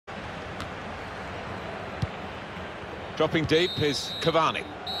Dropping deep is Cavani.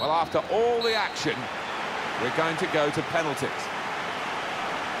 Well, after all the action, we're going to go to penalties.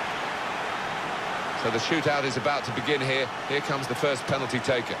 So the shootout is about to begin here. Here comes the first penalty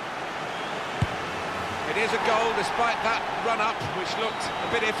taker. It is a goal despite that run-up, which looked a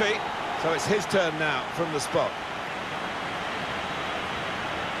bit iffy. So it's his turn now from the spot.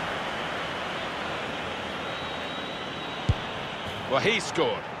 Well, he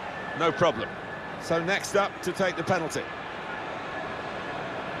scored. No problem. So next up to take the penalty.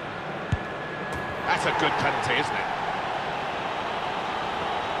 That's a good penalty, isn't it?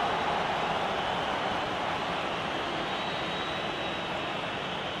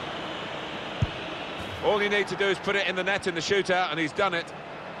 All you need to do is put it in the net in the shootout, and he's done it.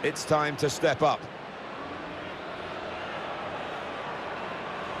 It's time to step up.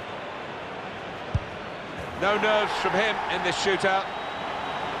 No nerves from him in this shootout.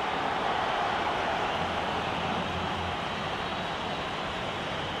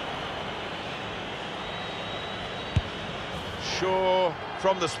 Shaw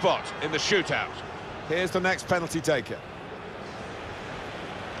from the spot in the shootout. Here's the next penalty taker.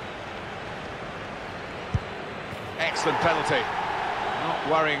 Excellent penalty. Not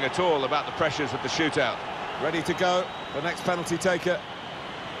worrying at all about the pressures of the shootout. Ready to go, the next penalty taker.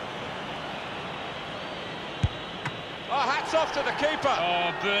 Oh, hats off to the keeper.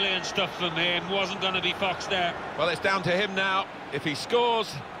 Oh, brilliant stuff from him. Wasn't going to be foxed there. Well, it's down to him now. If he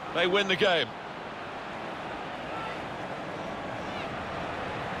scores, they win the game.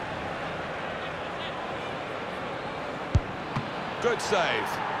 Good save.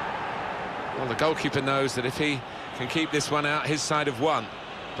 Well, the goalkeeper knows that if he can keep this one out, his side have won.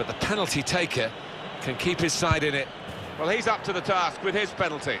 But the penalty taker can keep his side in it. Well, he's up to the task with his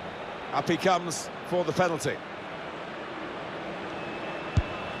penalty. Up he comes for the penalty.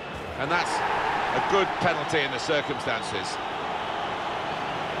 And that's a good penalty in the circumstances.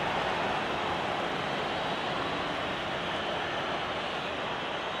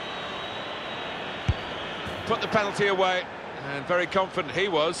 Put the penalty away, and very confident he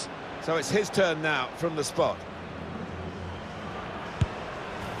was. So it's his turn now from the spot.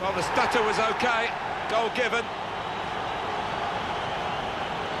 Well, the stutter was okay. Goal given.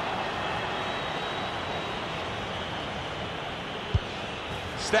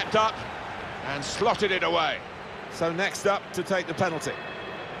 Stepped up and slotted it away. So next up to take the penalty.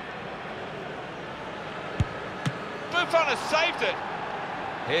 Buffon has saved it.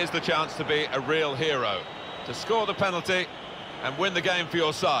 Here's the chance to be a real hero, to score the penalty and win the game for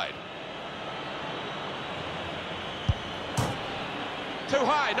your side. Too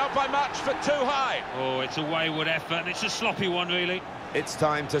high, not by much, but too high. Oh, it's a wayward effort, and it's a sloppy one, really. It's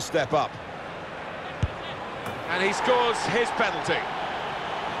time to step up. And he scores his penalty.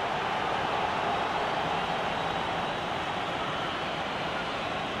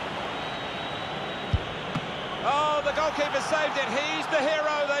 Oh, the goalkeeper saved it. He's the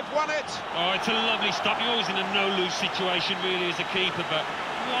hero. They've won it. Oh, it's a lovely stop. You're always in a no-lose situation, really, as a keeper, but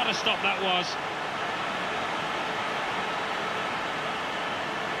what a stop that was.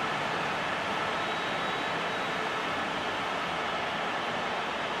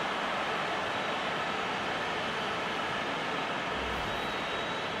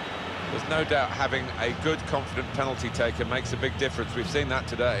 There's no doubt having a good, confident penalty taker makes a big difference. We've seen that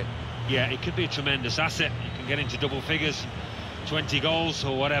today. Yeah, it could be a tremendous asset. You can get into double figures, 20 goals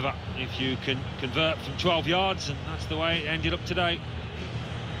or whatever, if you can convert from 12 yards, and that's the way it ended up today.